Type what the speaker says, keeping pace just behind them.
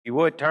You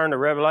would turn to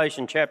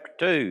Revelation chapter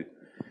 2.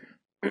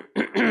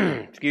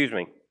 Excuse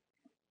me.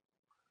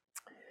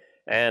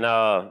 And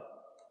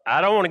I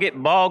don't want to get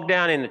bogged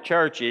down in the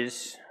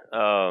churches.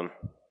 Folks,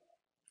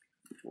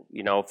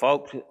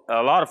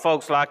 a lot of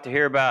folks like to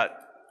hear about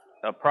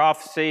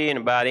prophecy and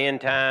about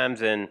end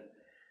times. And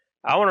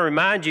I want to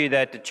remind you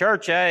that the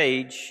church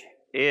age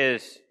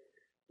is,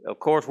 of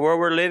course, where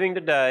we're living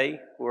today.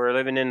 We're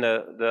living in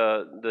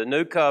the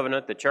new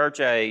covenant, the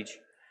church age.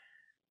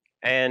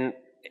 And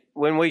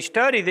when we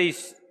study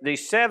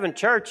these seven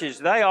churches,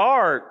 they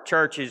are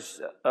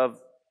churches of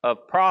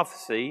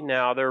prophecy.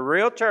 Now, they're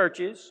real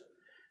churches.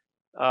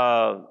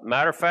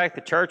 Matter of fact,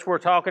 the church we're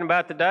talking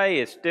about today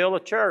is still a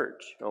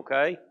church,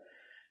 okay?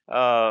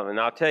 And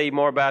I'll tell you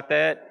more about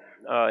that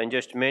in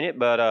just a minute.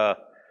 But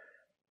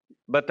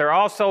they're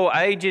also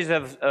ages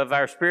of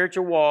our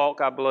spiritual walk,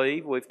 I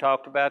believe. We've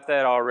talked about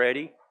that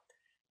already.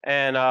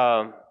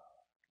 And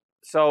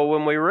so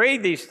when we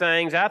read these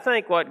things, I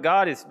think what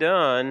God has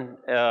done,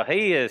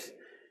 He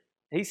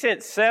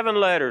sent 7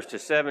 letters to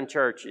 7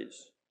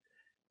 churches.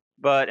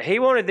 But He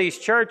wanted these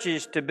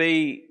churches to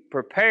be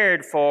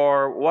prepared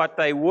for what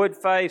they would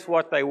face,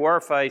 what they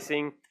were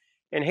facing,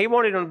 and He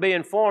wanted them to be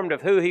informed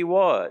of who He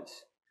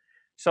was.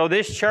 So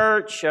this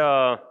church,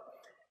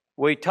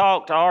 we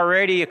talked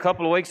already a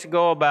couple of weeks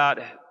ago about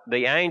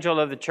the angel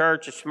of the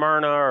church of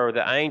Smyrna, or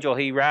the angel.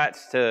 He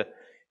writes to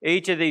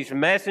each of these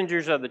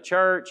messengers of the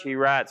church. He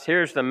writes,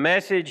 here's the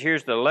message,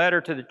 here's the letter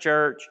to the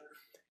church.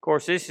 Of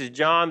course, this is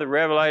John the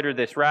Revelator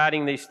that's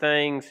writing these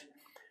things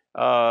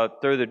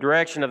through the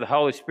direction of the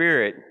Holy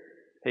Spirit.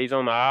 He's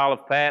on the Isle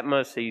of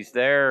Patmos. He's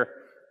there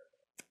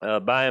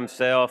by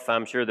himself.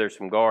 I'm sure there's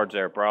some guards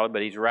there probably,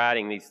 but he's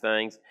writing these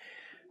things.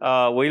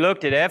 We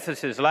looked at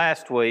Ephesus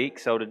last week,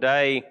 so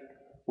today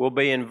we'll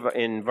be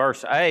in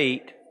verse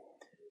 8.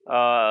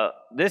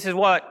 This is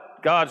what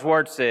God's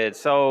Word said.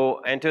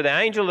 So, and to the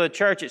angel of the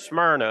church at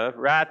Smyrna,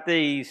 write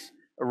the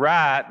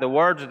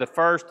words of the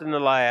first and the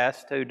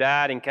last, who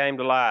died and came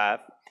to life.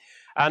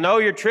 I know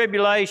your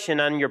tribulation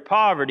and your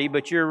poverty,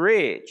 but you're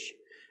rich,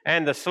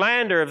 and the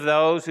slander of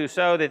those who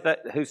say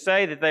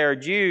that they are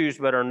Jews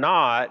but are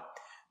not,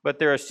 but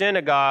they're a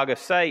synagogue of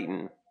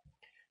Satan.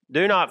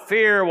 Do not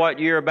fear what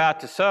you're about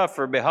to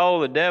suffer.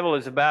 Behold, the devil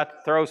is about to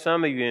throw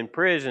some of you in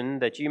prison,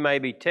 that you may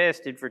be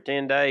tested for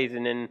 10 days,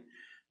 and then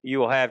you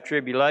will have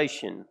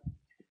tribulation.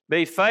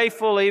 Be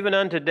faithful even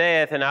unto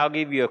death, and I'll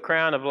give you a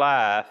crown of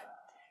life.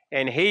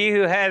 And he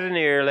who has an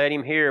ear, let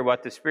him hear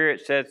what the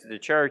Spirit says to the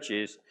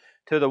churches.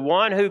 To the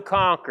one who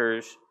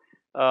conquers,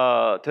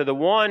 will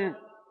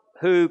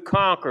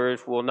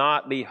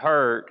not be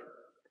hurt.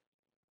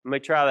 Let me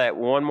try that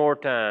one more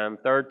time.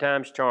 Third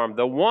time's charm.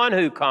 The one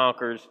who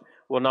conquers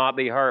will not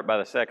be hurt by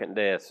the second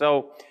death.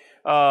 So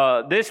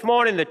this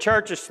morning, the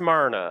church of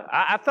Smyrna.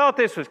 I thought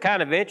this was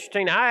kind of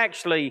interesting. I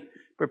actually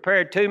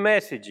prepared 2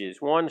 messages,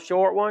 one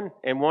short one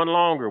and one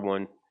longer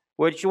one.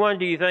 Which one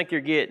do you think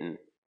you're getting?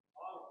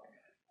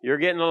 You're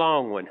getting the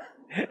long one.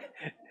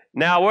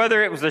 Now,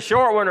 whether it was the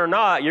short one or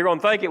not, you're going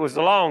to think it was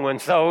the long one.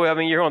 So,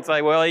 you're going to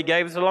say, well, he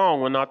gave us the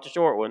long one, not the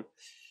short one.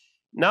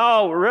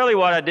 No, really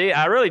what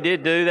I really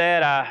did do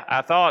that.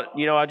 I thought,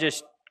 I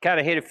just kind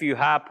of hit a few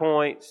high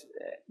points.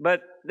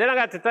 But then I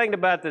got to thinking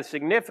about the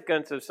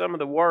significance of some of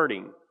the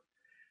wording.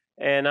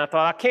 And I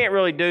thought, I can't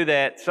really do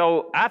that.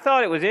 So I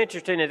thought it was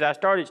interesting as I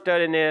started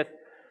studying this,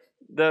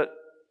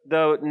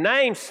 the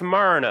name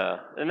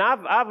Smyrna, and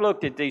I've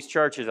looked at these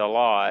churches a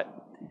lot,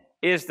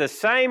 is the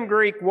same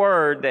Greek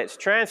word that's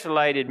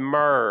translated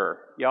myrrh.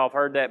 Y'all have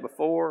heard that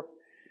before?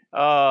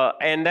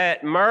 And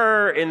that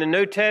myrrh in the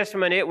New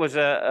Testament, it was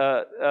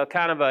a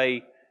kind of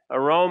a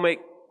aromatic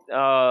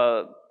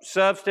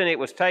substance. It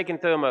was taken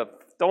from a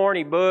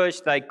thorny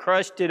bush. They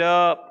crushed it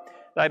up.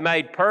 They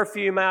made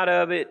perfume out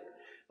of it.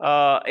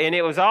 And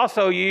it was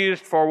also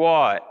used for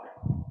what?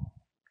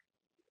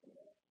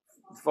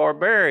 For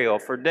burial,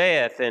 for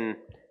death. And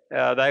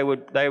they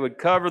would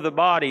cover the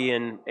body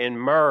in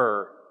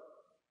myrrh.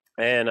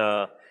 And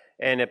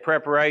a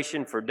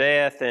preparation for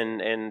death,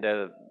 and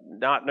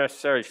not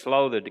necessarily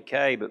slow the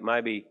decay, but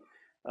maybe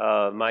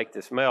make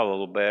the smell a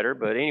little better.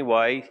 But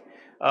anyway,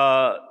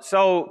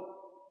 so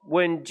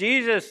when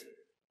Jesus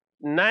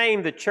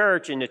named the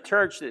church, in the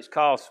church that's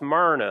called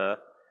Smyrna,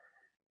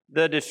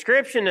 the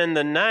description in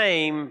the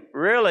name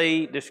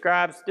really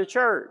describes the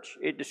church.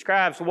 It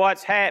describes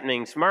what's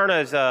happening.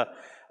 Smyrna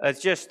is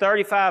just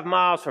 35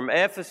 miles from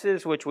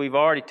Ephesus, which we've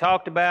already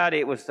talked about.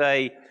 It was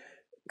a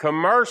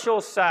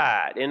commercial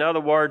site. In other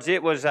words,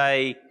 it was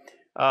on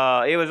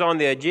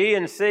the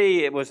Aegean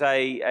Sea. It was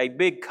a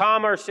big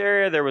commerce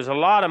area. There was a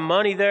lot of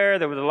money there.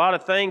 There was a lot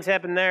of things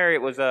happening there.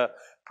 It was a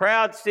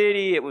proud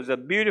city. It was a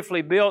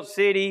beautifully built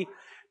city.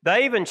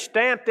 They even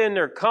stamped in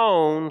their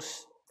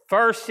cones,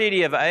 first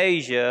city of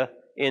Asia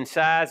in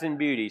size and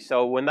beauty.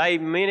 So when they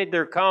minted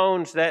their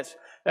cones, that's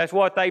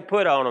what they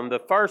put on them.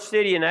 The first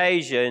city in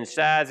Asia in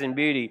size and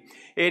beauty.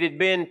 It had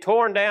been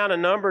torn down a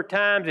number of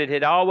times. It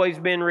had always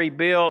been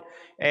rebuilt.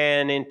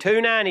 And in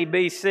 290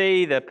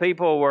 BC, the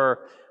people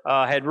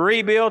had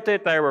rebuilt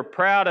it. They were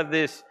proud of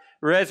this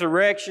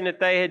resurrection that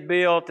they had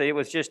built. It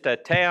was just a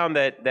town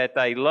that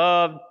they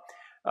loved.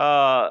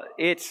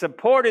 It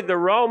supported the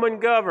Roman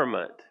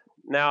government.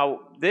 Now,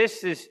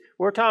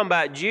 we're talking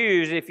about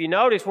Jews. If you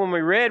notice when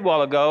we read a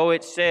while ago,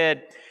 it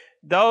said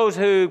those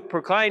who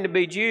proclaimed to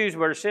be Jews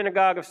were the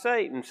synagogue of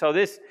Satan. So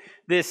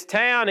this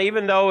town,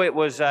 even though it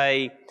was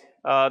they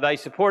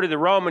supported the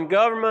Roman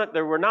government,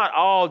 there were not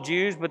all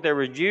Jews, but there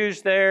were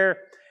Jews there.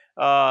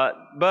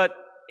 But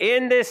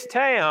in this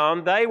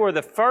town, they were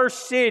the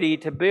first city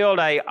to build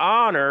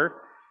to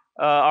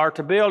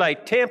build a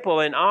temple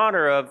in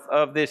honor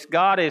of this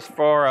goddess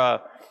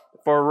for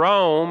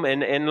Rome,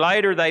 and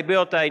later they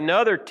built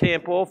another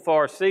temple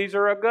for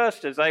Caesar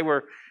Augustus. They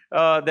were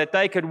that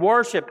they could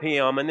worship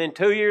him, and then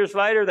 2 years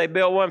later they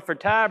built one for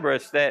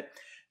Tiberius. That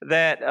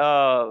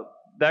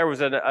there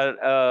was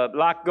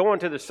like going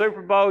to the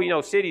Super Bowl. You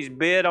know, cities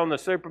bid on the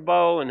Super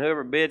Bowl, and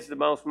whoever bids the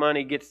most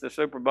money gets the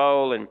Super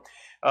Bowl, and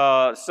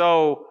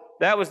so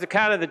that was the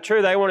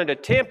truth. They wanted a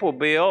temple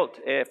built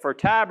for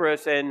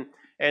Tiberius, and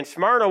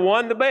Smyrna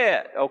won the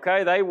bet.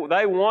 Okay, they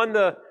won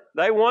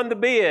the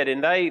bid,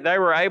 and they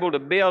were able to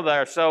build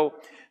there. So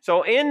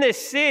in this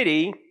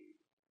city,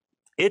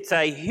 it's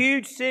a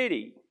huge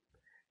city.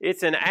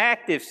 It's an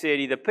active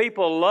city. The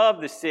people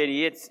love the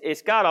city.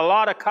 It's got a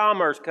lot of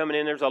commerce coming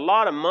in. There's a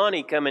lot of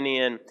money coming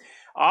in.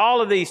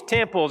 All of these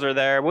temples are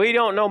there. We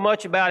don't know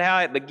much about how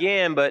it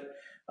began, but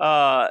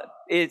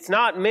it's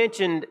not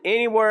mentioned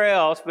anywhere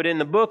else. But in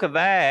the book of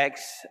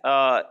Acts,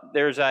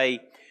 there's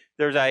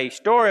a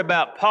story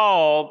about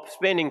Paul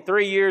spending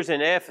 3 years in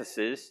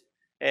Ephesus,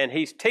 and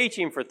he's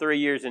teaching for 3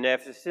 years in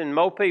Ephesus. And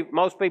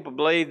most people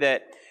believe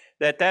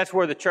that's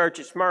where the church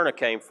at Smyrna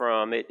came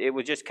from. It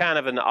was just kind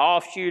of an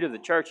offshoot of the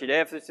church at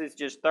Ephesus,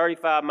 just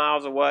 35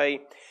 miles away,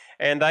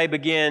 and they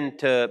began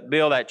to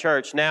build that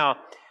church. Now,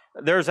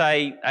 there's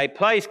a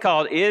place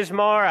called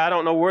Izmir. I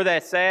don't know where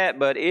that's at,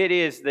 but it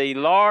is the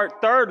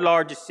third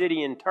largest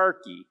city in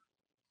Turkey,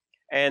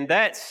 and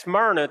that's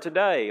Smyrna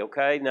today,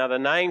 okay? Now, the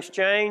name's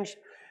changed,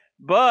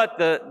 but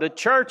the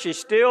church is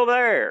still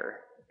there.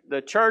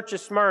 The church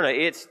of Smyrna,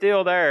 it's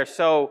still there.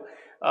 So,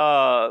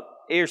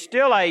 there's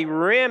still a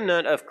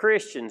remnant of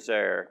Christians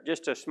there,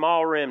 just a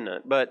small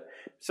remnant. But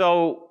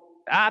so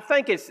I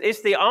think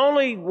it's the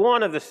only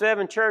one of the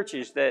 7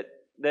 churches that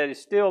is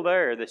still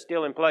there, that's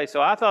still in place.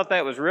 So I thought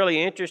that was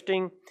really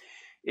interesting.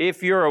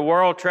 If you're a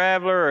world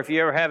traveler, or if you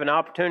ever have an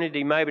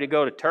opportunity maybe to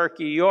go to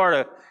Turkey, you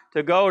ought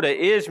to go to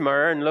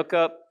Izmir and look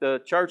up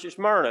the church of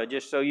Smyrna,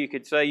 just so you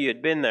could say you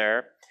had been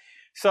there.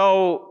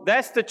 So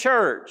that's the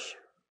church.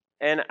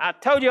 And I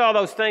told you all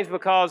those things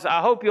because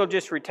I hope you'll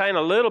just retain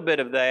a little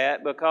bit of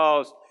that,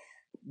 because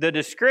the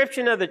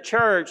description of the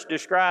church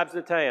describes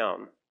the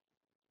town.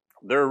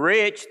 They're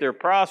rich, they're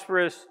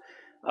prosperous,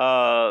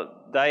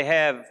 they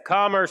have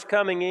commerce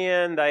coming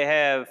in, they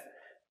have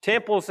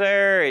temples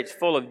there, it's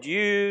full of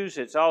Jews,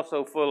 it's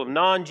also full of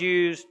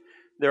non-Jews.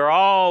 They're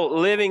all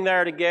living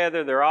there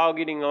together, they're all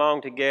getting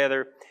along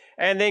together.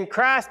 And then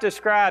Christ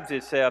describes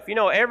himself. You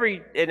know,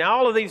 in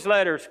all of these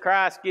letters,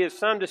 Christ gives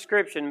some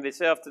description of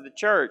himself to the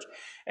church.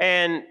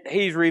 And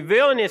he's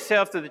revealing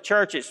himself to the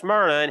church at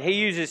Smyrna, and he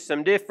uses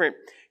some different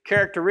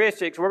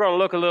characteristics. We're going to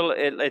look a little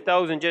at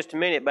those in just a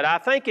minute. But I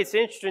think it's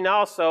interesting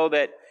also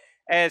that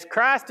as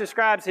Christ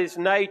describes his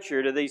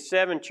nature to these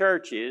 7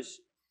 churches,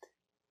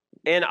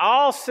 in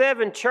all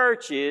 7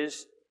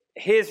 churches,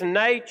 his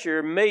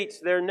nature meets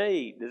their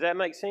need. Does that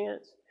make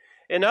sense?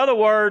 In other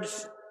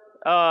words,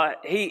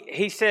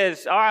 he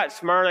says, all right,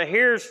 Smyrna,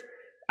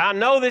 I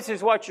know this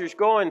is what you're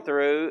going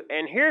through,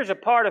 and here's a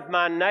part of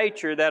my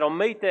nature that'll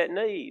meet that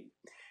need.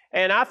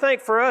 And I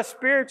think for us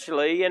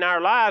spiritually in our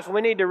lives,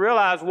 we need to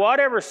realize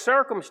whatever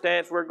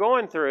circumstance we're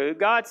going through,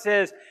 God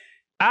says,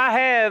 I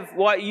have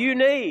what you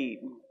need.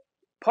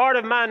 Part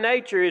of my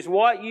nature is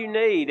what you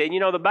need. And you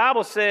know, the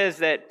Bible says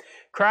that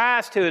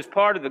Christ, who is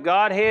part of the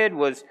Godhead,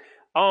 was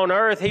on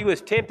earth. He was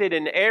tempted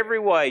in every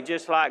way,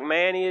 just like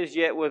man is,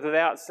 yet was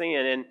without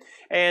sin.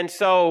 And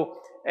so,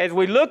 as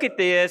we look at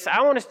this,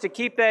 I want us to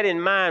keep that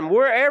in mind.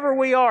 Wherever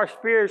we are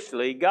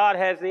spiritually, God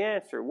has the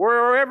answer.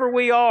 Wherever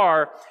we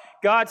are,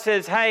 God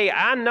says, hey,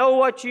 I know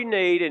what you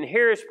need, and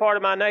here is part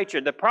of my nature.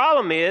 The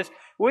problem is,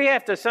 we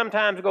have to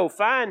sometimes go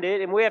find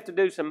it, and we have to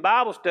do some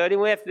Bible study,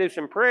 and we have to do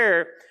some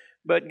prayer,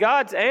 but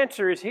God's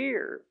answer is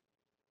here.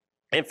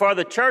 And for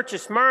the church of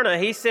Smyrna,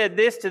 he said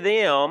this to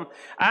them,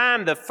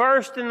 I'm the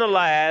first and the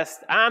last.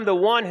 I'm the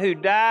one who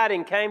died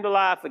and came to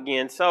life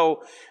again.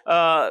 So,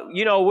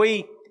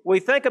 we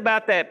think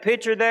about that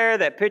picture there,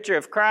 that picture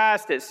of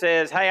Christ that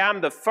says, hey,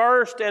 I'm the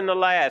first and the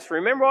last.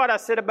 Remember what I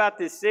said about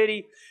this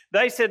city?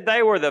 They said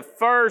they were the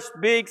first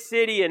big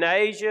city in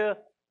Asia.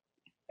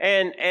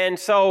 And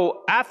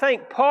so I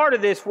think part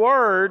of this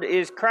word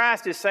is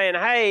Christ is saying,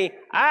 hey,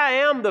 I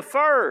am the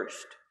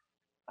first.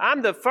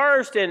 I'm the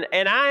first and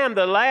I am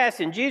the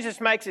last. And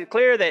Jesus makes it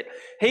clear that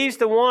he's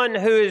the one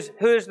who is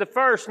the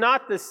first,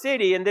 not the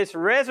city. And this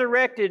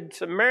resurrected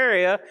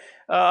Smyrna,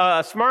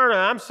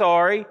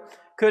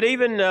 could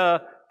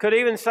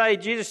even say,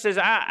 Jesus says,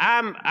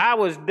 I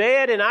was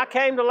dead and I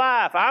came to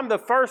life. I'm the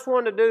first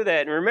one to do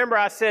that. And remember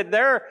I said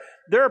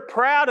they're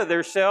proud of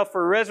themselves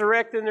for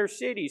resurrecting their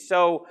city.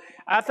 So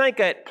I think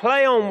that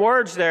play on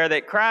words there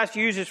that Christ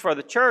uses for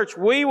the church,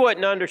 we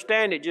wouldn't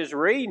understand it just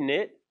reading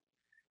it,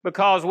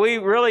 because we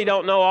really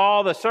don't know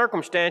all the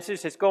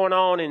circumstances that's going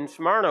on in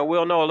Smyrna.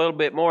 We'll know a little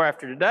bit more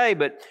after today,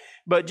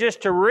 but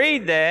just to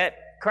read that,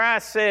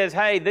 Christ says,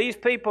 hey, these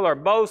people are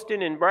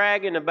boasting and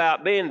bragging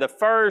about being the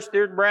first.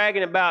 They're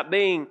bragging about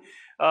being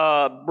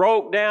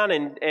broke down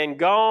and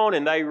gone,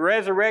 and they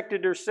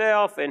resurrected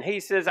themselves. And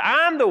he says,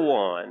 I'm the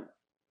one.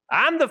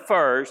 I'm the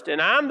first,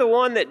 and I'm the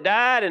one that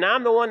died, and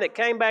I'm the one that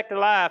came back to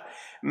life,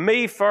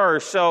 me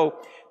first. So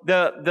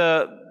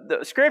the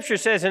Scripture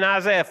says in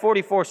Isaiah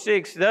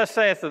 44:6, thus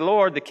saith the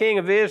Lord, the King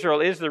of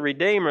Israel is the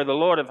Redeemer, the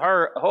Lord of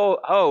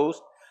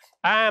hosts.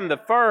 I am the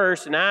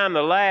first, and I am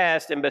the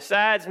last, and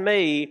besides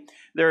me,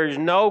 there is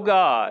no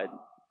God.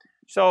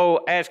 So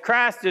as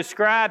Christ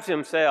describes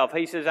himself,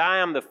 he says, I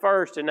am the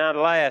first and not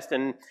the last,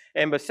 and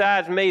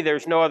besides me,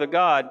 there's no other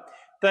God.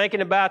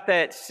 Thinking about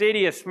that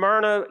city of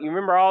Smyrna, you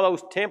remember all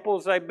those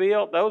temples they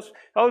built? Those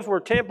were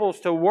temples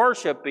to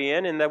worship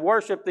in, and they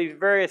worship these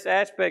various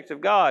aspects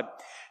of God.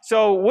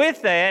 So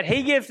with that,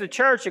 he gives the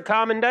church a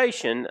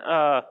commendation.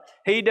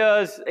 He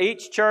does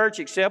each church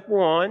except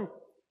one.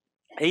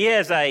 He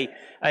has a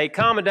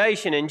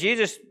commendation, and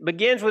Jesus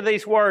begins with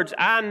these words,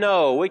 I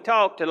know. We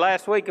talked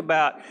last week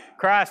about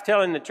Christ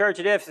telling the church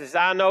at Ephesus,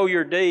 I know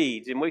your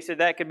deeds. And we said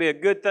that could be a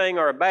good thing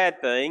or a bad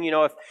thing. You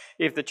know,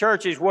 if the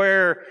church is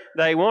where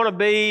they want to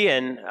be,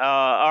 and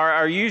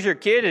or use your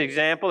kid as an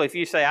example, if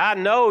you say, I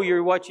know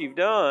you're what you've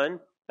done,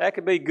 that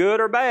could be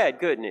good or bad,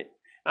 couldn't it?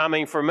 I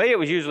mean, for me, it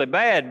was usually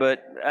bad,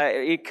 but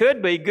it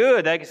could be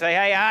good. They could say,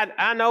 hey,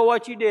 I know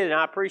what you did, and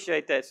I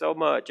appreciate that so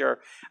much. Or,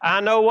 I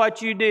know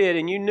what you did,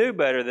 and you knew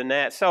better than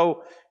that.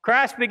 So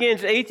Christ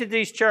begins each of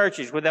these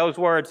churches with those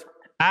words,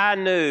 I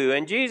knew.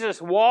 And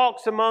Jesus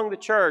walks among the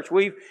church.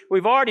 We've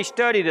already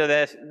studied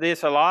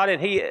this a lot,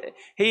 and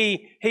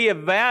he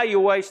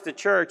evaluates the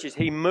church as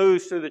he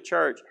moves through the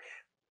church.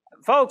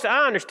 Folks,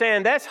 I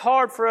understand that's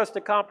hard for us to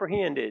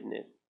comprehend, isn't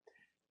it?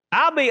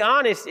 I'll be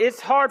honest,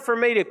 it's hard for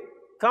me to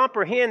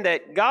comprehend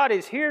that God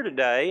is here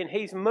today and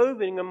he's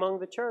moving among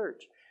the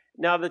church.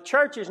 Now, the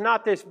church is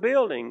not this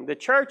building. The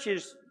church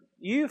is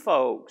you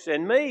folks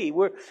and me.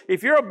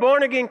 If you're a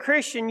born-again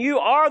Christian, you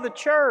are the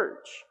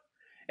church.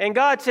 And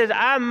God says,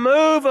 I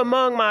move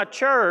among my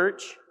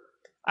church.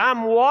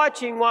 I'm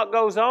watching what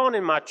goes on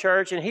in my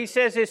church. And he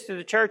says this to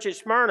the church at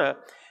Smyrna.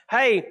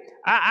 Hey,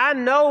 I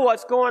know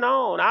what's going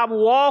on. I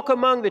walk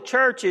among the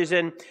churches,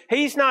 and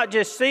he's not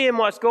just seeing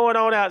what's going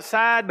on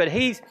outside, but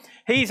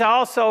he's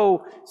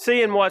also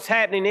seeing what's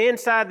happening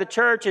inside the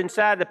church,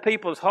 inside the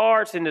people's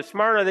hearts. In the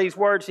Smyrna, these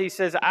words, he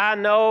says, I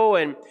know,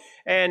 and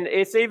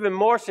it's even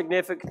more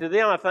significant to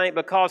them, I think,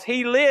 because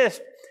he lists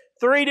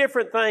 3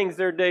 different things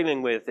they're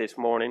dealing with this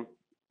morning.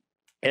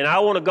 And I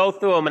want to go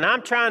through them, and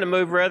I'm trying to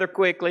move rather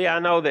quickly. I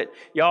know that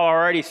y'all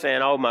are already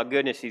saying, oh my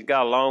goodness, he's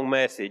got a long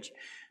message.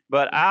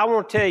 But I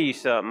want to tell you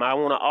something. I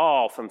want to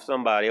awe from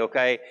somebody,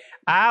 okay?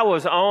 I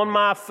was on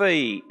my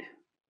feet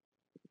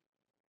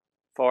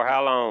for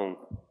how long?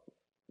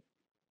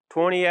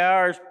 20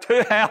 hours?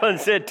 Alan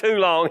said too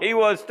long. He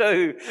was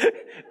too.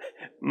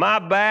 My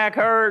back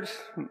hurts.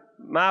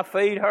 My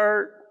feet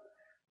hurt.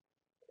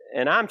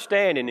 And I'm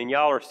standing and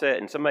y'all are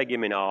sitting. Somebody give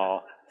me an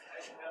awe.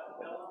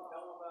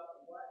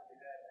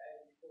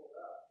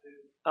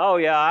 Oh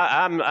yeah,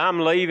 I'm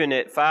leaving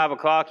at 5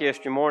 o'clock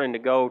yesterday morning to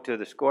go to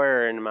the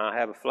square, and I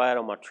have a flat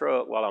on my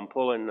truck while I'm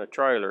pulling the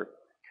trailer.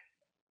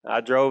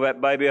 I drove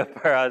that baby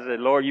up there. I said,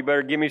 Lord, you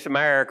better give me some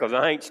air because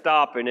I ain't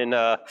stopping. And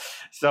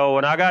so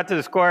when I got to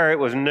the square, it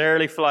was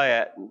nearly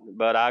flat,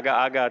 but I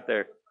got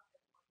there.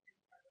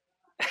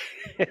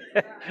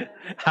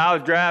 I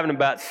was driving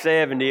about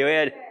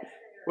 70.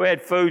 We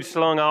had food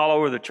slung all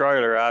over the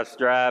trailer. I was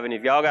driving.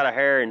 If y'all got a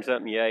hair and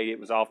something you ate,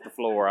 it was off the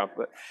floor.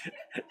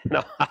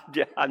 No,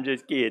 I'm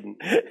just kidding.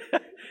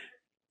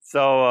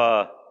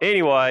 So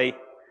anyway,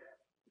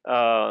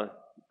 I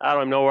don't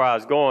even know where I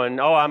was going.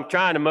 Oh, I'm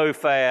trying to move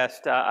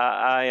fast.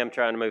 I am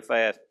trying to move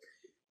fast.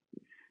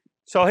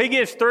 So he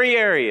gives 3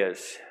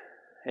 areas.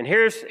 And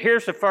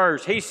here's the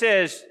first. He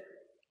says,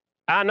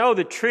 I know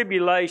the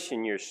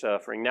tribulation you're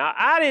suffering. Now,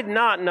 I did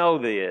not know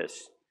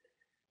this.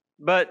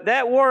 But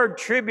that word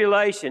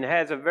tribulation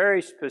has a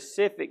very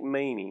specific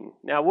meaning.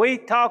 Now, we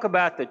talk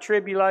about the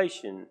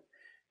tribulation,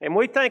 and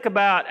we think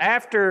about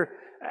after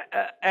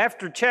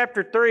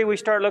chapter 3, we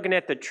start looking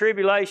at the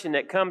tribulation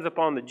that comes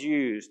upon the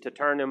Jews to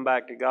turn them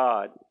back to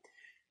God.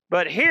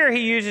 But here he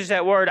uses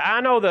that word,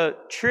 I know the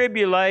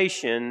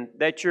tribulation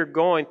that you're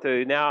going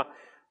through. Now,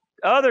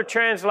 other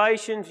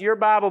translations, your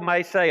Bible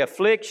may say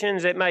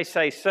afflictions, it may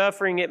say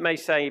suffering, it may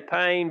say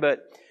pain,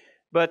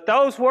 but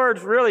those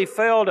words really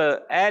fail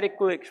to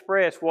adequately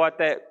express what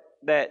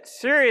that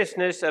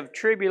seriousness of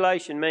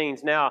tribulation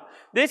means. Now,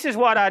 this is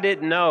what I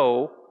didn't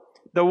know.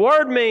 The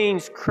word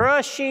means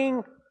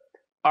crushing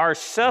or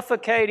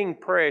suffocating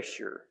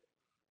pressure.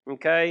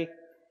 Okay?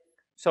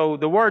 So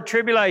the word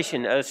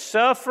tribulation, a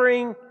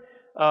suffering,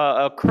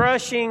 a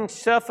crushing,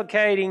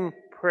 suffocating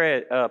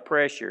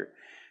pressure.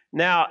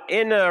 Now,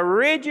 in the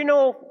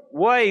original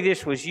way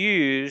this was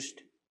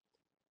used,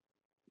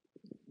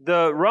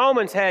 the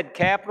Romans had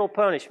capital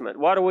punishment.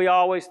 What do we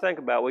always think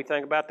about? We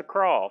think about the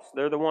cross.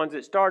 They're the ones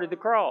that started the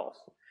cross.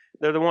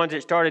 They're the ones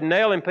that started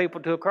nailing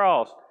people to a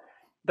cross.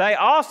 They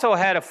also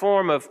had a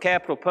form of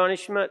capital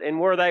punishment in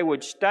where they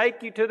would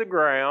stake you to the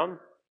ground.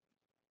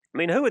 I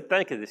mean, who would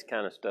think of this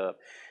kind of stuff?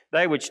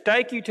 They would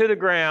stake you to the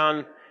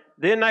ground,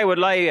 then they would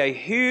lay a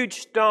huge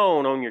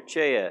stone on your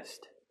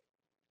chest.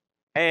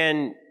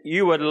 And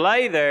you would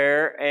lay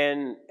there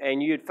and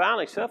you'd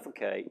finally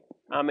suffocate.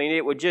 I mean,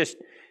 it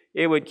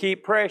would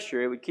keep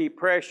pressure. It would keep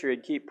pressure.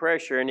 It'd keep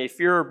pressure. And if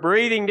your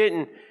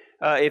breathing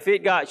if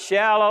it got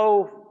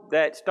shallow,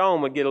 that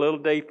stone would get a little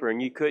deeper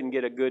and you couldn't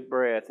get a good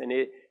breath. And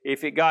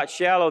if it got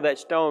shallow, that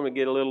stone would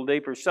get a little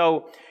deeper.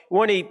 So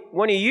when he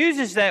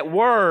uses that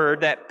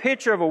word, that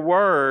picture of a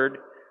word,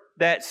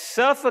 that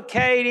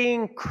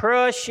suffocating,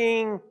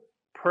 crushing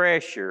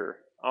pressure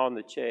on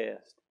the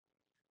chest.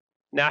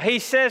 Now he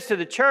says to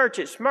the church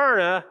at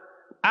Smyrna,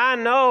 I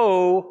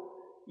know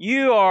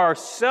you are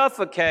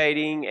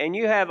suffocating and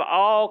you have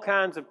all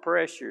kinds of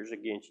pressures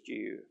against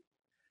you.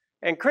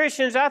 And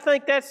Christians, I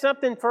think that's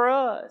something for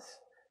us.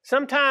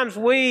 Sometimes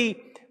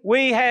we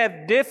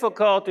have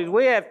difficulties,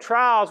 we have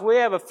trials, we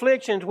have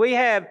afflictions, we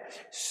have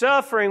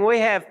suffering, we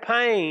have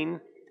pain.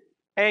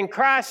 And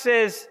Christ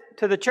says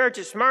to the church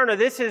at Smyrna,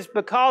 this is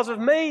because of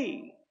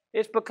me.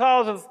 It's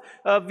because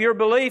of your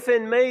belief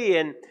in me.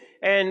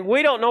 And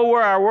we don't know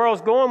where our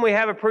world's going. We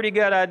have a pretty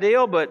good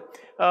idea, but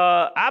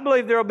I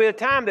believe there will be a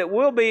time that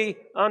we'll be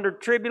under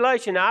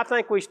tribulation. I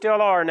think we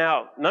still are.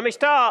 Now, let me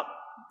stop.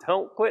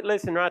 Don't quit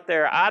listening right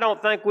there. I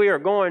don't think we are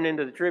going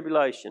into the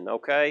tribulation,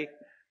 okay?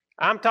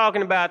 I'm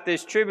talking about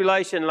this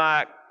tribulation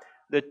like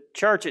the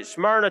church at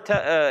Smyrna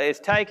is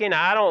taking.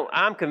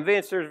 I'm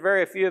convinced there's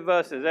very few of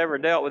us has ever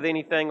dealt with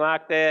anything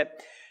like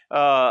that.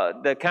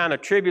 The kind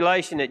of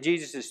tribulation that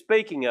Jesus is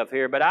speaking of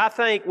here. But I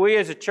think we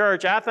as a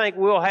church, I think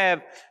we'll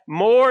have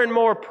more and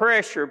more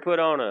pressure put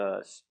on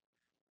us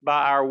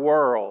by our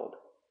world.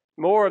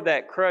 More of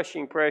that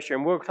crushing pressure.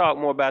 And we'll talk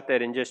more about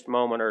that in just a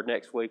moment or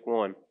next week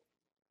one.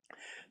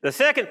 The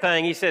second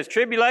thing, he says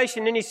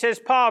tribulation, then he says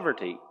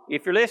poverty.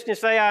 If you're listening,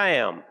 say I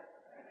am.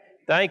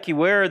 Thank you.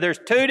 There's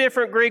two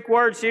different Greek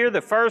words here.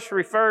 The first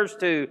refers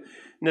to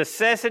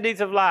necessities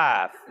of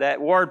life.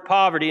 That word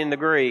poverty in the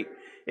Greek.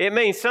 It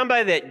means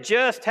somebody that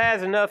just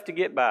has enough to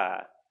get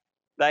by.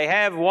 They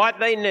have what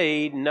they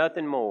need,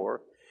 nothing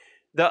more.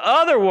 The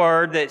other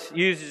word that's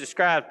used to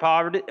describe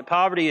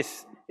poverty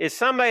is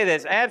somebody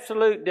that's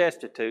absolute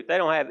destitute. They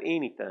don't have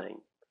anything.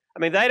 I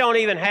mean, they don't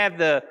even have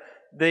the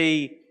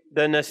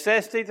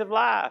necessities of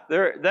life.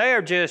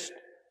 They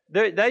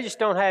just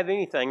don't have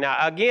anything. Now,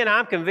 again,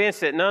 I'm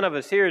convinced that none of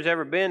us here has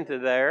ever been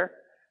to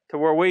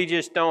where we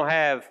just don't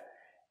have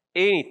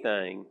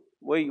anything.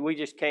 We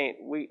just can't,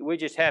 we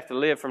just have to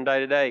live from day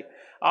to day.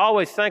 I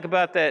always think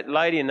about that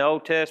lady in the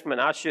Old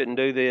Testament. I shouldn't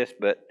do this,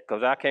 but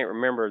because I can't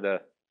remember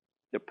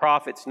the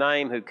prophet's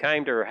name who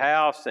came to her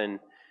house and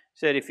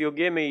said, if you'll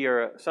give me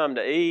something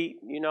to eat,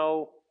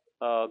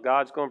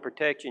 God's going to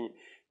protect you.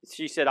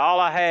 She said, all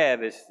I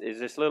have is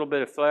this little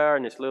bit of flour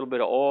and this little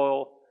bit of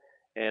oil,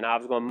 and I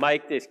was going to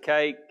make this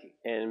cake,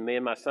 and me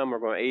and my son were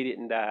going to eat it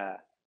and die.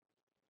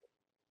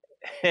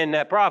 And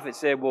that prophet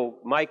said, well,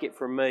 make it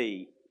for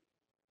me.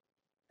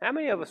 How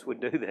many of us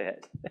would do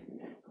that?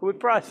 We'd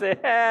probably say,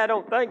 I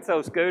don't think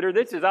so, Scooter.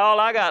 This is all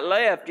I got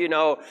left,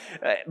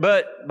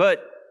 But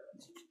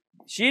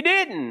she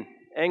didn't,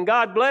 and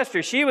God blessed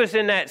her. She was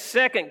in that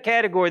second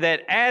category,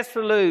 that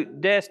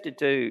absolute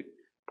destitute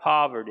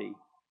poverty,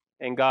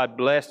 and God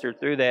blessed her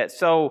through that.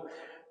 So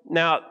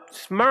now,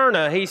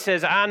 Smyrna, he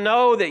says, I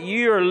know that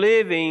you are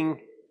living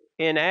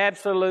in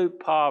absolute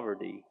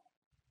poverty.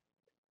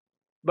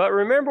 But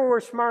remember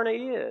where Smyrna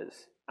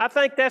is. I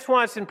think that's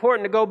why it's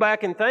important to go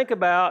back and think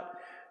about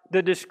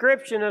the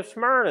description of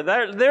Smyrna.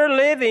 They're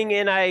living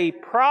in a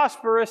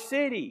prosperous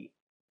city.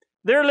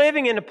 They're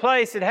living in a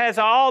place that has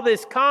all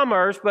this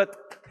commerce, but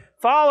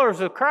followers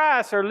of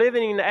Christ are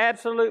living in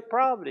absolute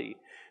poverty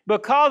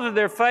because of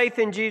their faith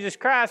in Jesus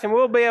Christ. And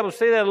we'll be able to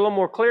see that a little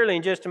more clearly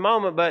in just a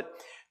moment. But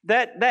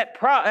that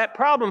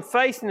problem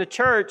facing the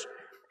church,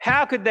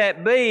 how could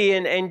that be?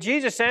 And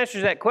Jesus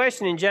answers that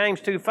question in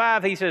James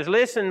 2:5. He says,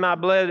 listen, my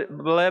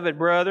beloved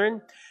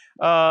brethren,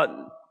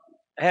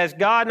 has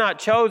God not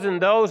chosen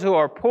those who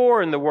are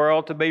poor in the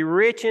world to be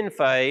rich in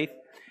faith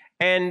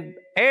and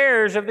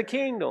heirs of the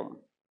kingdom?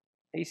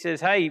 He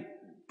says, hey,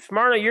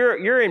 Smyrna,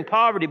 you're in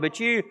poverty, but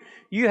you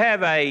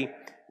have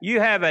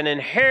an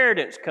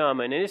inheritance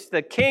coming, and it's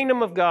the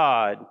kingdom of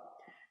God,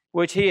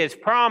 which He has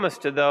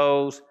promised to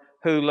those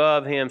who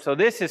love Him. So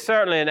this is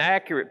certainly an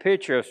accurate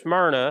picture of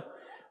Smyrna.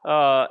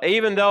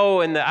 Even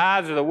though in the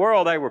eyes of the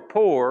world they were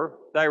poor,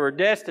 they were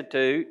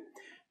destitute,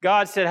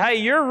 God said, hey,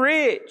 you're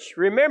rich.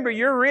 Remember,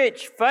 you're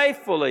rich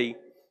faithfully.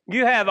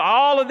 You have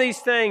all of these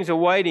things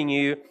awaiting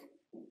you.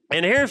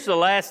 And here's the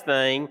last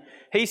thing.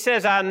 He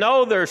says, I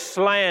know there's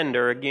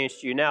slander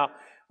against you. Now,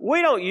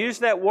 we don't use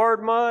that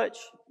word much,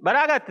 but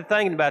I got to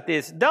thinking about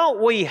this.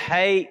 Don't we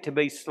hate to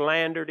be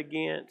slandered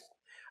against?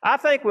 I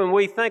think when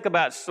we think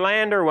about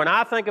slander, when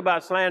I think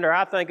about slander,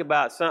 I think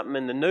about something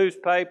in the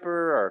newspaper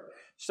or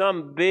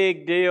some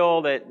big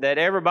deal that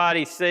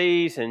everybody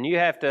sees, and you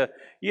have to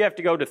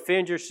go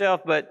defend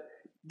yourself. But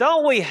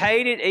don't we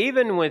hate it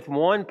even with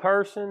one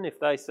person if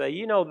they say,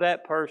 you know,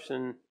 that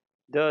person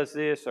does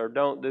this or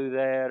don't do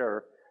that,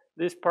 or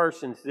this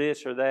person's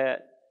this or that?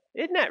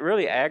 Isn't that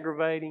really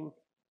aggravating?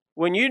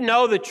 When you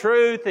know the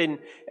truth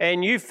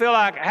and you feel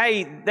like,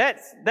 hey,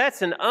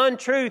 that's an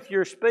untruth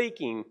you're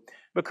speaking.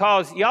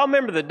 Because y'all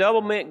remember the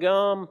double mint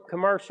gum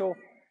commercial?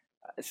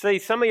 See,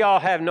 some of y'all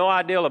have no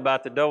idea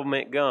about the double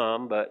mint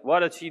gum, but what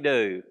did she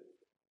do?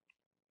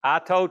 I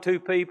told two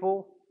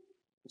people,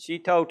 she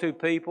told two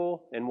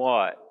people, and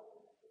what?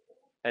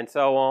 And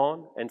so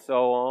on, and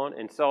so on,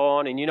 and so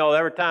on. And you know,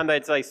 every time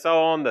they'd say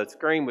so on, the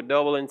screen would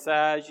double in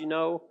size, you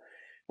know.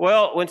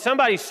 Well, when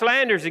somebody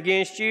slanders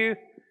against you,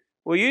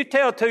 well, you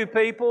tell two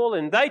people,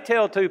 and they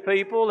tell two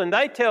people, and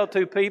they tell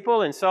two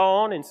people, and so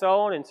on, and so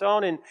on, and so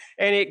on, and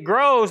it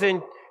grows.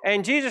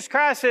 And Jesus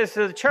Christ says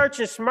to the church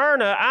in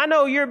Smyrna, I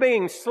know you're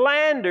being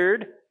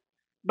slandered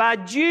by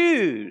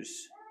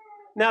Jews.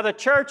 Now, the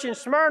church in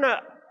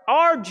Smyrna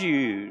are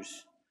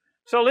Jews.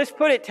 So let's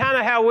put it kind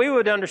of how we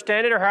would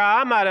understand it, or how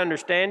I might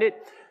understand it.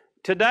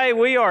 Today,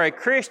 we are a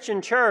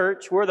Christian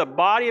church. We're the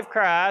body of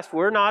Christ.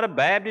 We're not a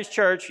Baptist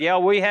church. Yeah,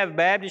 we have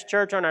Baptist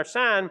church on our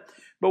sign,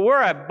 but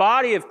we're a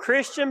body of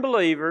Christian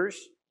believers.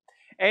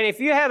 And if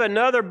you have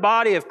another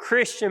body of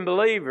Christian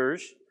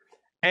believers,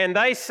 and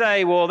they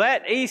say, well,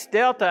 that East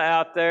Delta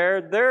out there,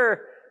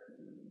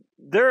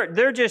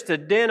 they're just a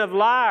den of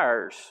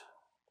liars.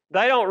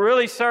 They don't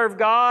really serve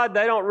God.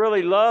 They don't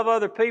really love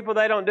other people.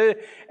 They don't do,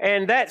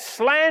 and that's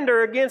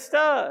slander against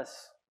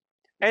us.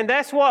 And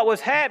that's what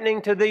was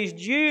happening to these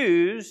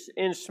Jews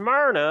in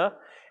Smyrna,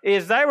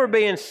 is they were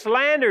being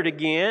slandered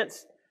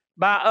against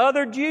by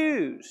other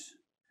Jews.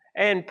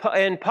 And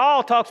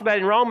Paul talks about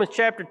in Romans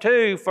chapter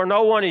 2, for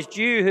no one is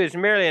Jew who is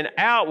merely an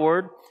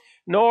outward,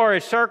 nor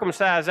is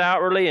circumcised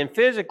outwardly and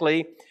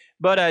physically,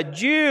 but a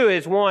Jew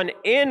is one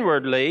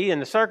inwardly,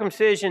 and the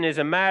circumcision is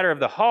a matter of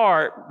the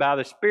heart by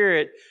the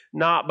Spirit,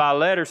 not by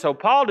letter. So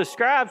Paul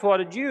describes what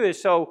a Jew is.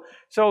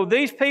 So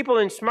these people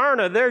in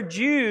Smyrna, they're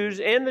Jews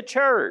in the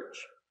church.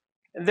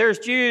 And there's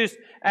Jews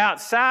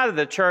outside of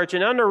the church.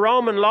 And under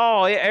Roman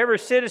law, every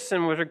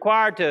citizen was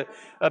required to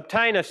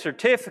obtain a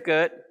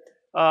certificate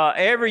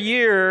every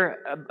year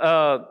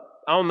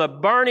on the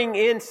burning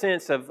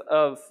incense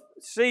of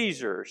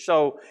Caesar.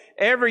 So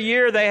every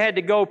year they had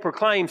to go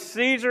proclaim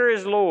Caesar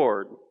is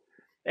Lord.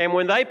 And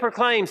when they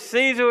proclaimed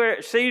Caesar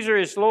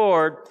is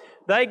Lord,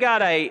 they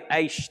got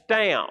a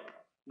stamp.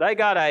 They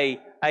got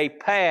a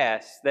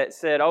pass that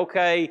said,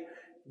 okay,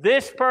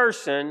 this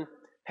person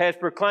has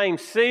proclaimed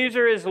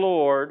Caesar is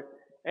Lord,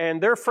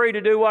 and they're free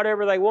to do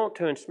whatever they want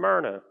to in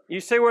Smyrna. You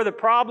see where the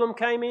problem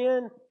came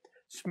in?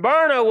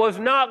 Smyrna was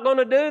not going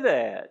to do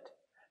that.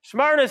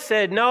 Smyrna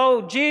said,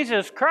 no,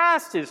 Jesus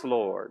Christ is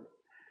Lord.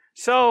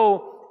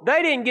 So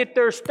they didn't get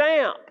their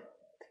stamp.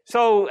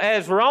 So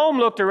as Rome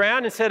looked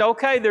around and said,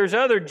 okay, there's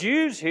other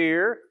Jews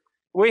here.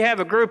 We have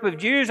a group of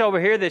Jews over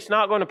here that's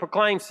not going to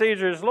proclaim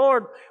Caesar as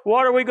Lord.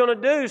 What are we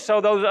going to do? So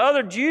those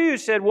other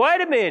Jews said,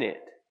 wait a minute.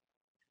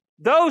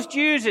 Those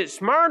Jews at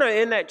Smyrna,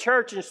 in that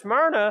church in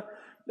Smyrna,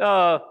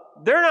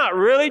 they're not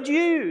really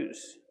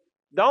Jews.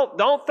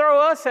 Don't throw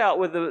us out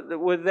with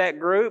that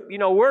group. You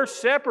know, we're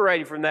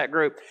separated from that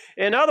group.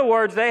 In other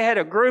words, they had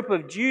a group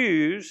of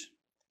Jews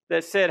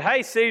that said,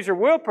 hey, Caesar,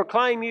 we'll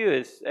proclaim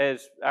you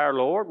as our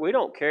Lord. We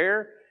don't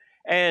care.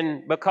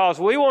 And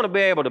because we want to be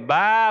able to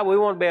buy, we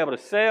want to be able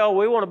to sell,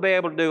 we want to be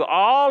able to do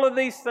all of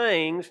these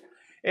things.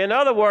 In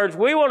other words,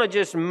 we want to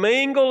just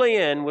mingle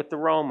in with the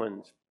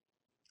Romans.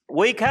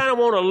 We kind of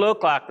want to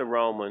look like the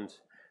Romans.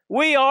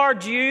 We are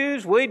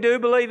Jews. We do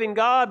believe in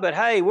God, but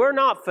hey, we're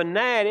not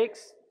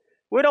fanatics.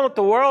 We don't want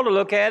the world to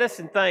look at us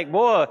and think,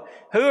 boy,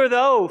 who are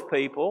those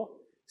people?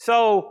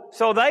 So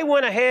they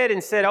went ahead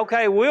and said,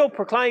 okay, we'll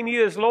proclaim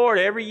you as Lord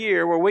every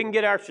year where we can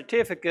get our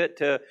certificate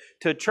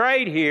to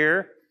trade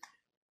here.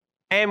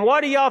 And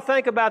what do y'all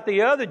think about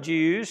the other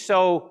Jews?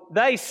 So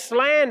they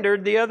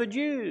slandered the other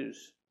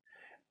Jews.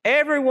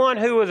 Everyone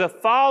who was a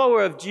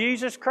follower of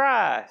Jesus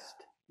Christ,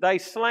 they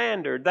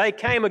slandered. They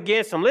came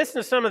against them.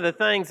 Listen to some of the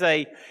things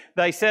they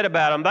said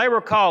about them. They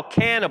were called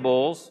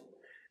cannibals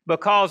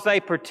because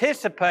they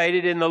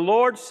participated in the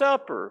Lord's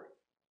Supper.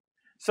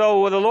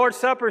 So the Lord's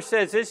Supper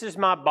says, this is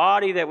my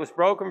body that was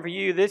broken for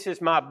you. This is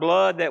my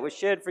blood that was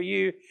shed for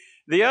you.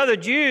 The other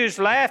Jews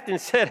laughed and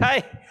said,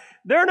 hey,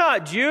 they're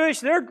not Jewish.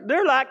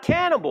 They're like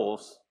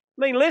cannibals.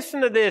 I mean,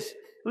 listen to this.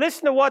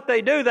 Listen to what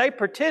they do. They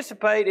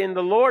participate in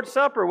the Lord's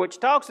Supper, which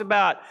talks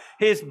about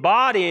His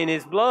body and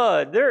His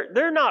blood.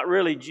 They're not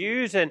really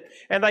Jews. And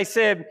they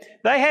said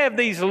they have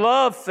these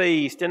love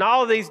feasts and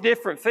all of these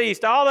different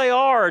feasts. All they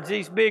are is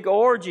these big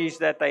orgies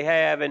that they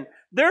have. And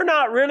they're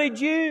not really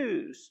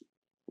Jews.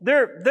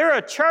 They're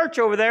a church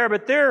over there,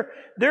 but they're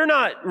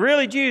not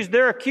really Jews.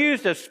 They're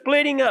accused of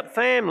splitting up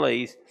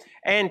families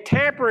and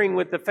tampering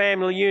with the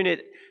family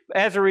unit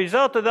as a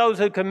result of those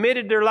who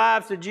committed their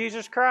lives to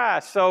Jesus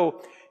Christ.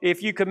 So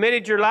if you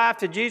committed your life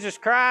to Jesus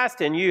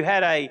Christ and you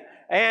had an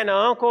aunt and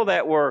uncle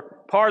that were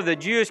part of the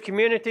Jewish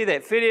community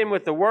that fit in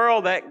with the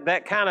world,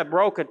 that kind of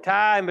broke a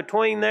tie in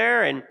between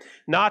there. And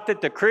not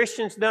that the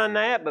Christians done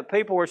that, but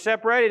people were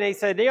separated. And he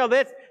said,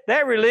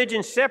 that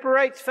religion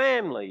separates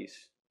families.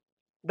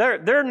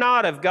 They're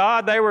not of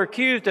God. They were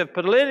accused of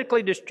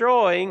politically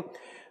destroying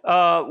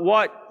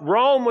what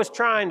Rome was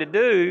trying to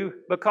do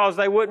because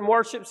they wouldn't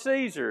worship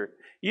Caesar.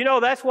 You know,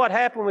 that's what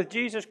happened with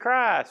Jesus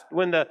Christ.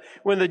 When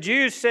the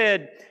Jews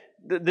said,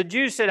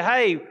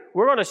 hey,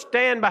 we're going to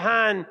stand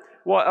behind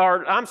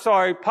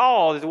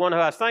Paul is the one who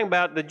I was thinking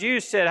about. The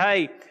Jews said,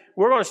 hey,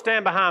 we're going to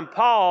stand behind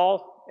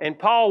Paul, and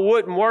Paul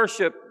wouldn't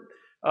worship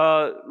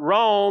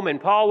Rome, and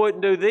Paul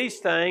wouldn't do these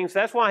things.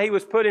 That's why he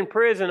was put in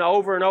prison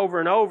over and over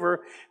and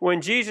over.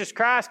 When Jesus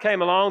Christ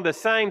came along, the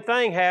same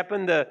thing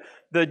happened.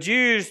 The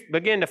Jews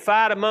began to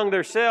fight among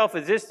themselves.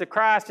 Is this the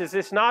Christ? Is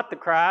this not the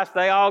Christ?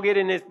 They all get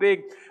in this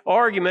big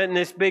argument and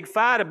this big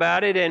fight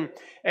about it.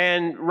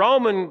 And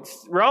Rome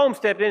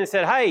stepped in and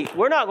said, hey,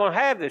 we're not going to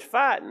have this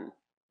fighting.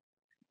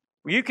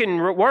 You can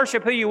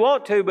worship who you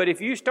want to, but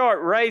if you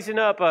start raising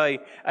up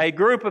a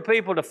group of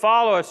people to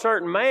follow a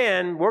certain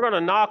man, we're going to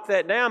knock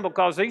that down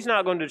because he's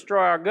not going to destroy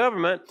our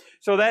government.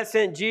 So that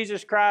sent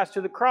Jesus Christ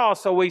to the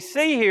cross. So we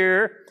see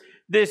here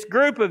this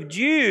group of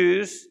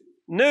Jews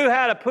knew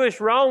how to push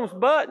Rome's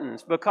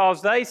buttons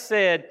because they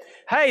said,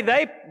 hey,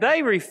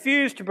 they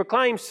refused to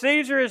proclaim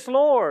Caesar as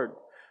Lord.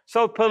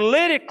 So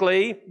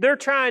politically, they're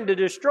trying to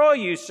destroy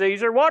you,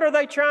 Caesar. What are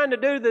they trying to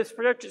do to this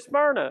church at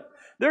Smyrna?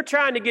 They're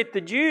trying to get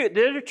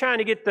they're trying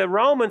to get the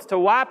Romans to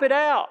wipe it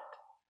out.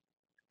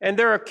 And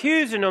they're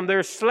accusing them,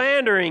 they're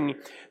slandering.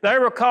 They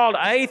were called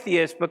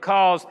atheists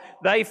because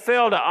they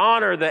failed to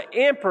honor the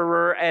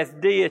emperor as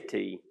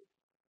deity.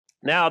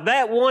 Now,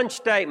 that one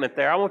statement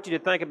there, I want you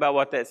to think about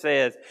what that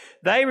says.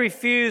 They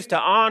refused to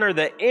honor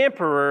the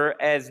emperor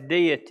as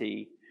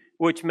deity,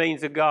 which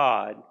means a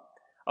god.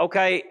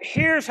 Okay,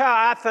 here's how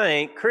I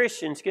think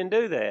Christians can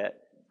do that.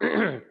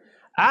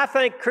 I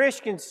think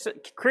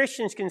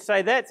Christians can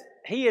say that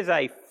he is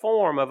a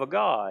form of a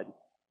god.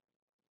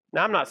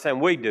 Now, I'm not saying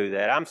we do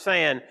that. I'm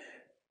saying,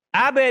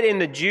 I bet in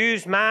the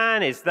Jews'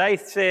 mind, as they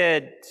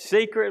said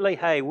secretly,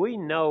 hey, we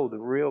know the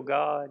real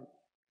God.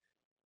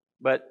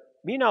 But,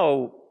 you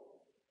know,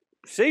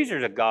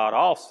 Caesar's a god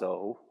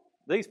also.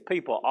 These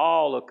people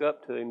all look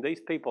up to him.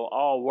 These people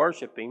all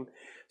worship him.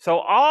 So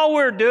all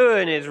we're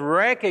doing is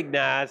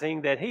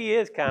recognizing that he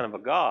is kind of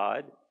a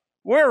god.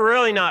 We're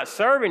really not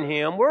serving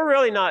him. We're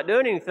really not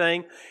doing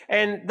anything.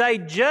 And they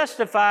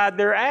justified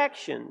their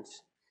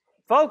actions.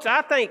 Folks,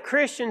 I think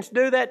Christians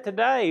do that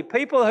today.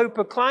 People who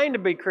proclaim to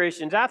be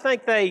Christians, I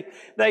think they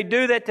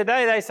do that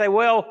today. They say,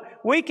 well,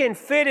 we can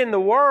fit in the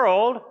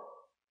world.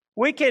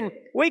 We can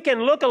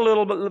look a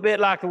little bit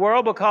like the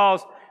world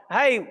because,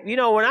 hey, you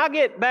know, when I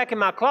get back in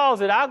my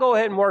closet, I'll go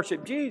ahead and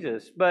worship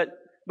Jesus.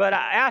 But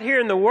out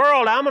here in the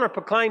world, I'm going to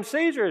proclaim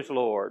Caesar as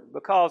Lord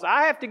because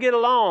I have to get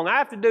along. I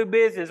have to do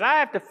business. I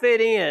have to fit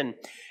in.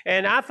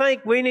 And I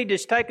think we need to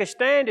take a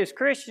stand as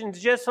Christians,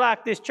 just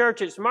like this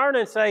church at Smyrna,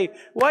 and say,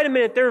 wait a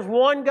minute, there's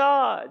one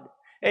God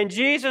and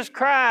Jesus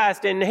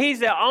Christ, and he's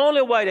the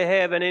only way to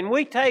heaven. And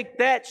we take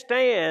that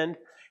stand.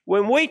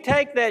 When we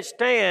take that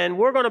stand,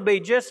 we're going to be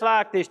just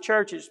like this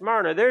church at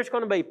Smyrna. There's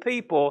going to be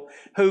people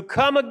who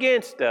come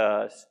against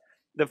us.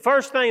 The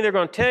first thing they're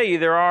going to tell you,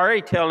 they're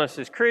already telling us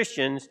as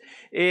Christians,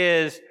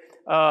 is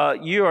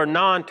you are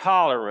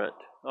non-tolerant,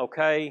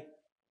 okay?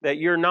 That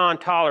you're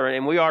non-tolerant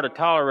and we are to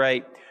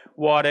tolerate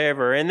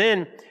whatever. And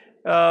then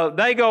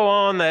they go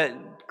on that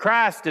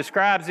Christ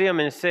describes them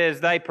and says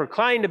they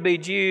proclaim to be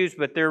Jews,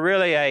 but they're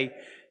really a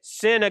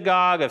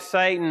synagogue of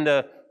Satan.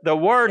 The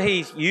word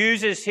he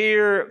uses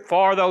here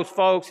for those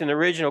folks in the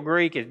original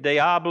Greek is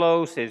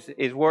diabolos,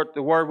 is what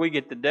the word we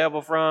get the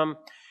devil from.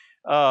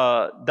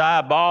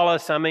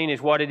 Diabolos,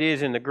 is what it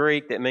is in the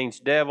Greek that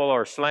means devil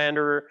or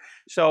slanderer.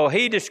 So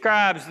he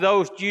describes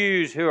those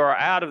Jews who are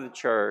out of the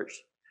church,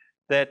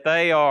 that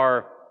they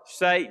are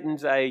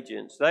Satan's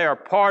agents. They are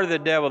part of the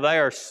devil. They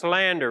are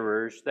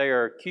slanderers. They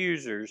are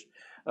accusers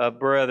of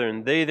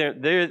brethren. They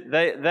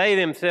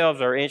themselves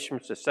are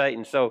instruments of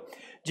Satan. So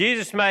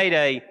Jesus made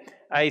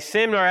a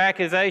similar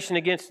accusation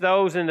against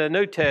those in the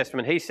New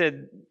Testament. He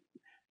said,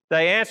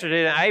 they answered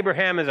it,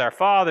 Abraham is our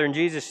father. And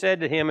Jesus said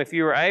to him, if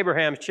you were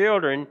Abraham's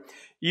children,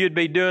 you'd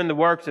be doing the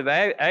works of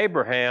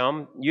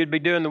Abraham. You'd be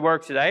doing the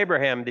works that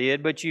Abraham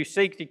did, but you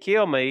seek to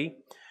kill me.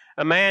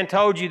 A man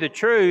told you the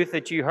truth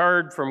that you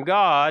heard from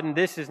God, and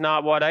is this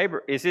not what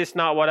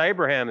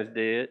Abraham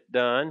has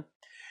done?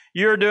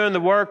 You're doing the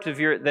works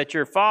that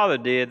your father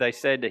did, they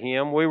said to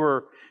him. We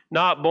were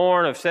not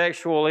born of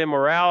sexual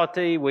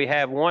immorality. We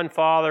have one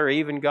Father,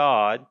 even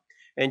God.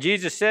 And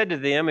Jesus said to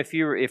them,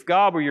 if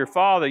God were your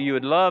Father, you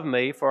would love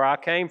me, for I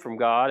came from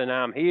God, and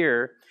I'm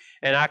here.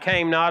 And I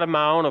came not of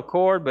my own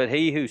accord, but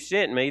he who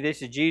sent me.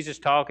 This is Jesus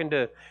talking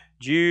to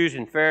Jews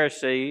and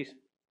Pharisees.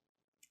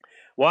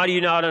 Why do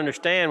you not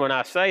understand when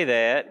I say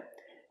that?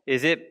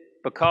 Is it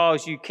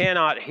because you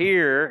cannot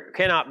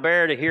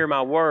bear to hear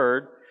my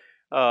word?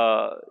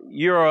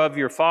 you're of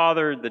your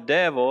father, the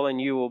devil, and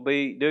you will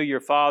do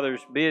your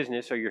father's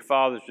business or your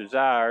father's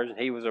desires. And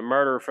he was a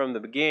murderer from the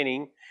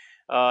beginning.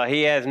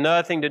 He has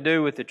nothing to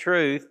do with the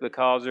truth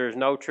because there is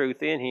no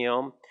truth in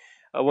him.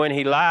 When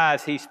he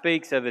lies, he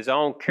speaks of his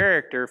own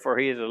character, for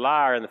he is a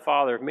liar and the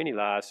father of many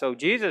lies. So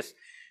Jesus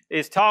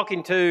is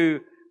talking to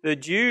the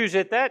Jews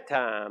at that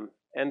time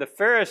and the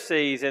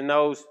Pharisees and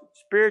those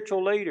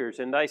spiritual leaders.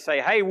 And they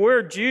say, hey,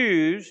 we're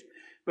Jews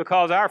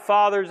because our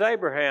father's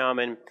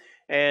Abraham.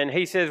 And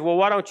he says, well,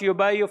 why don't you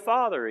obey your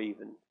father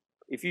even?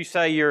 If you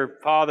say your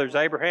father's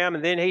Abraham.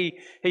 And then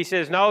he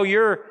says, no,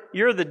 you're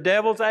the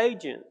devil's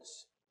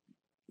agents.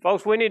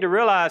 Folks, we need to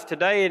realize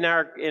today in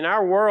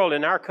our world,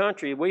 in our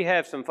country, we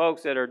have some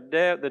folks that are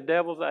the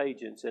devil's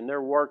agents, and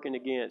they're working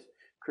against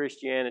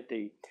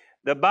Christianity.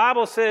 The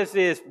Bible says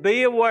this,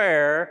 be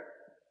aware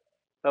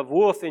of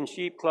wolf in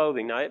sheep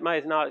clothing. Now, it may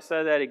not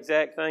say that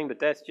exact thing, but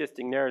that's just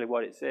nearly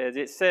what it says.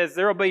 It says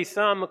there will be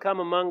some come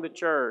among the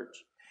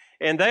church,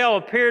 and they'll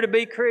appear to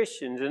be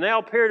Christians, and they'll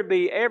appear to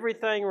be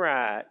everything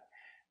right,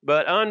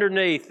 but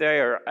underneath they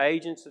are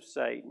agents of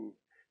Satan.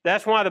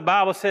 That's why the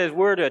Bible says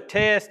we're to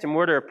test and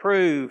we're to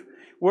approve.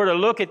 We're to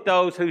look at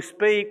those who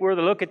speak. We're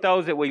to look at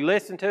those that we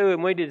listen to,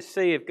 and we need to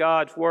see if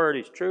God's Word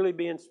is truly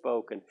being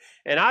spoken.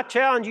 And I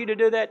challenge you to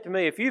do that to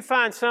me. If you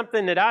find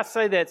something that I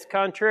say that's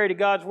contrary to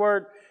God's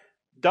Word,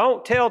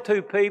 don't tell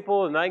two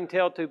people, and they can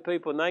tell two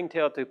people, and they can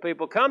tell two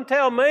people. Come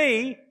tell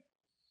me,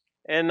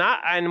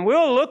 and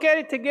we'll look at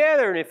it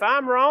together. And if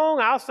I'm wrong,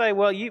 I'll say,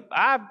 well,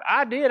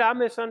 I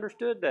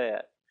misunderstood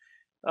that.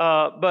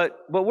 But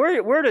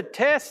we're to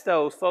test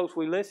those folks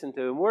we listen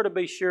to, and we're to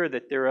be sure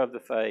that they're of the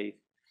faith.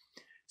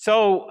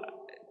 So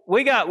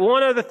we got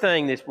one other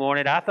thing this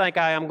morning. I think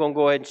I am going to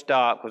go ahead and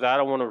stop because I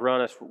don't want to run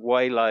us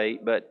way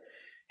late. But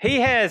he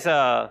has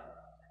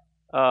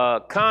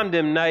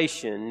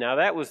condemnation. Now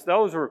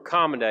those were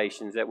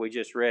commendations that we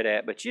just read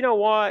at. But you know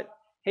what?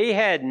 He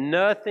had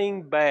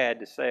nothing bad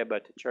to say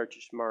about the church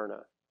of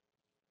Smyrna.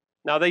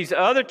 Now these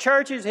other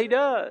churches he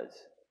does,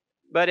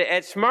 but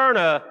at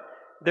Smyrna,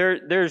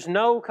 There's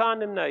no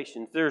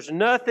condemnation. There's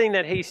nothing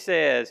that he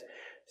says.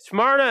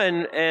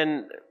 Smyrna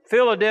and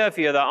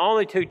Philadelphia are the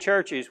only two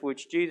churches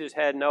which Jesus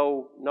had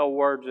no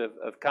words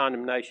of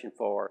condemnation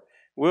for.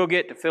 We'll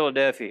get to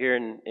Philadelphia here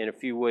in a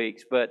few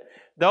weeks. But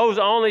those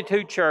only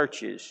two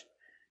churches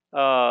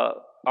are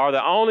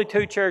the only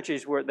two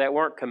churches that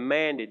weren't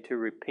commanded to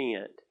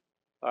repent.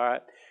 All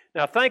right.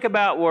 Now think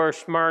about where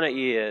Smyrna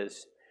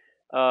is.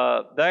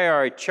 They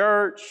are a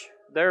church.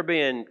 They're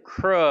being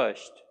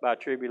crushed by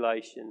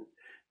tribulation.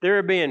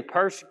 They're being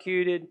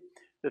persecuted.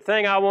 The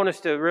thing I want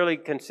us to really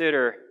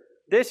consider,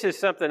 this is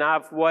something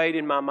I've weighed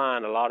in my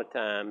mind a lot of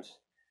times.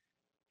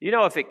 You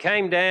know, if it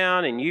came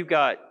down and you've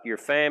got your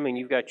family and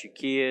you've got your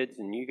kids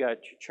and you got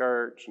your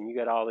church and you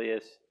got all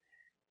this,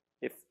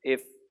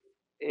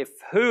 if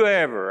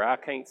whoever, I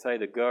can't say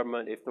the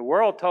government, if the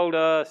world told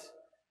us,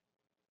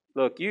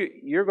 look,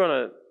 you're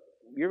going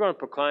to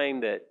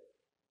proclaim that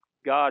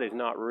God is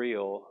not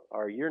real,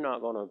 or you're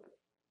not going to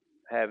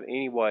have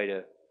any way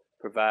to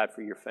provide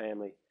for your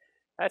family,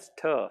 that's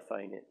tough,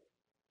 ain't it?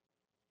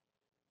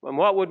 And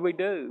what would we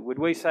do? Would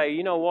we say,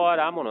 you know what,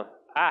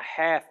 I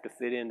have to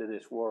fit into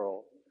this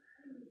world.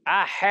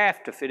 I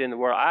have to fit in the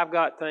world. I've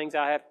got things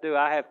I have to do.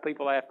 I have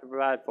people I have to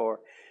provide for.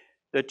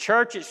 The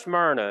church at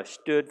Smyrna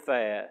stood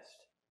fast.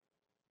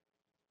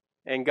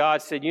 And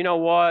God said, you know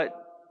what?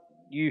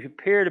 You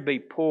appear to be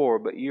poor,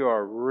 but you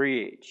are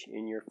rich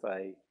in your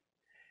faith.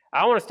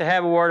 I want us to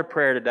have a word of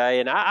prayer today,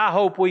 and I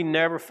hope we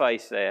never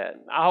face that.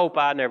 I hope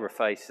I never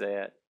face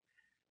that.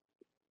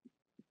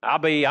 I'll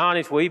be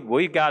honest,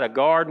 we've got a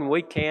garden.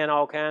 We can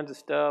all kinds of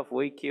stuff.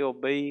 We kill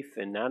beef,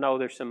 and I know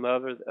there's some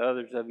others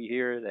of you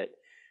here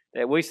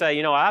that we say,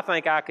 you know, I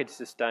think I could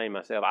sustain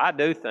myself. I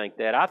do think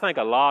that. I think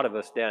a lot of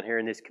us down here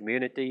in this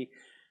community,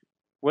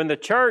 when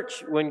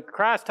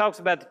Christ talks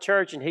about the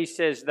church and he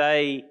says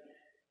they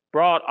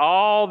brought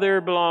all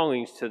their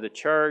belongings to the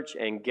church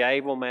and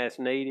gave them as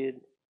needed,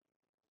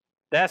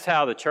 that's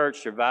how the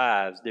church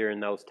survives during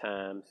those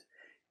times.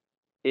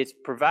 It's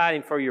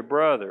providing for your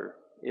brother.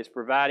 It's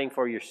providing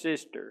for your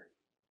sister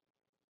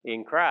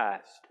in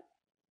Christ.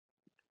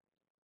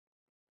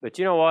 But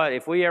you know what?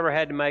 If we ever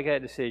had to make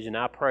that decision,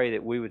 I pray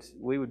that we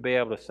would be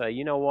able to say,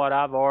 you know what?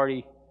 I've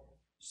already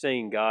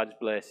seen God's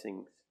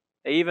blessings.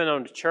 Even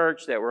on the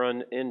church that were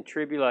in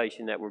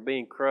tribulation, that were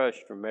being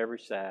crushed from every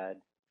side.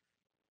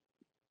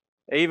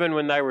 Even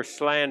when they were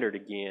slandered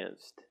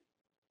against.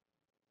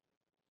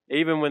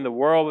 Even when the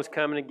world was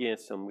coming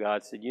against them,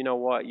 God said, you know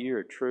what? You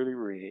are truly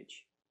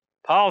rich.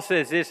 Paul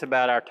says this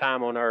about our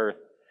time on earth.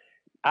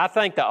 I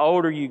think the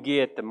older you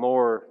get, the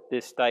more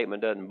this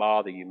statement doesn't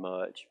bother you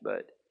much.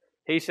 But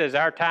he says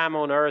our time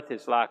on earth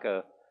is like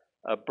a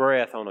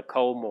breath on a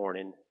cold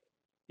morning.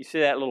 You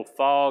see that little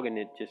fog and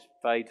it just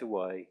fades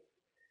away.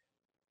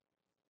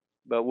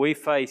 But we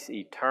face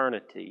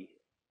eternity.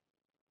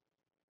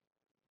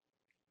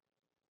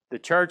 The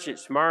church at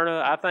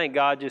Smyrna, I think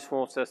God just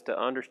wants us to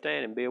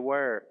understand and be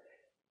aware.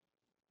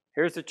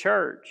 Here's the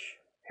church.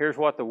 here's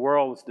what the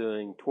world is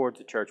doing towards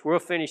the church. We'll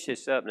finish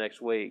this up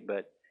next week,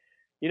 but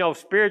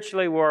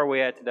spiritually, where are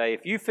we at today?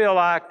 If you feel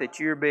like that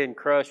you're being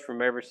crushed from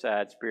every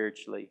side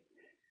spiritually,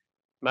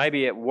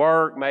 maybe at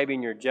work, maybe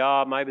in your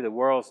job, maybe the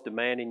world's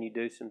demanding you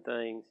do some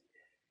things,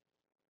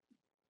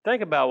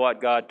 think about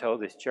what God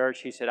told this church.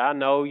 He said, I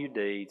know your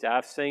deeds.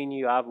 I've seen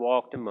you. I've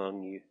walked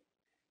among you.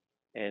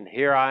 And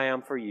here I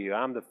am for you.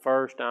 I'm the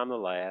first. I'm the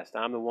last.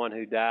 I'm the one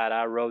who died.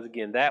 I rose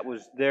again. That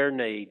was their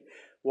need.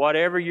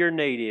 Whatever your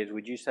need is,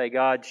 would you say,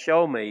 God,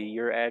 show me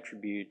your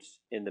attributes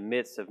in the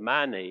midst of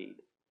my need,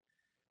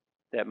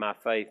 that my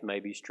faith may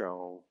be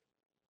strong.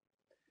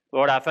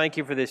 Lord, I thank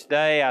you for this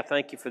day. I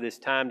thank you for this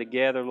time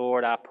together,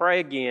 Lord. I pray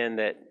again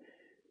that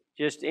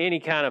just any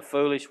kind of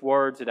foolish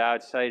words that I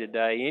would say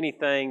today,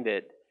 anything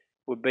that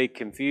would be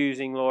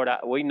confusing, Lord,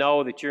 we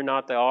know that you're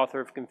not the author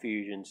of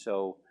confusion,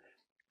 so,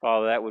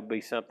 Father, that would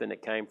be something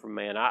that came from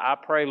man. I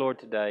pray, Lord,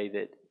 today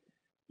that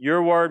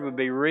your word would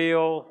be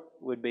real,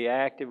 would be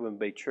active, would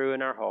be true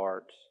in our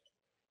hearts.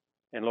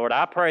 And, Lord,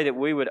 I pray that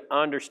we would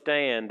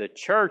understand the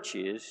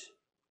churches,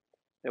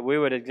 that we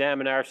would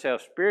examine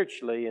ourselves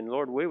spiritually, and,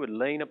 Lord, we would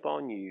lean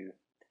upon you,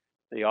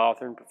 the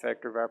author and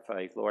perfecter of our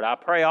faith. Lord, I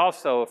pray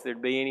also if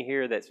there'd be any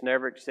here that's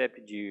never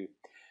accepted you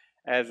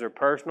as their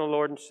personal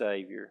Lord and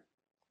Savior,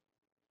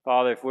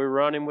 Father, if we're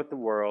running with the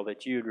world,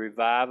 that you would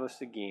revive us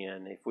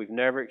again. If we've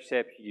never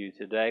accepted you,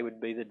 today would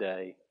be the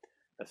day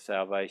of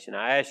salvation.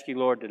 I ask you,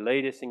 Lord, to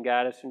lead us and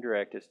guide us and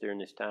direct us during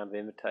this time of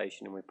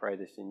invitation, and we pray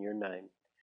this in your name.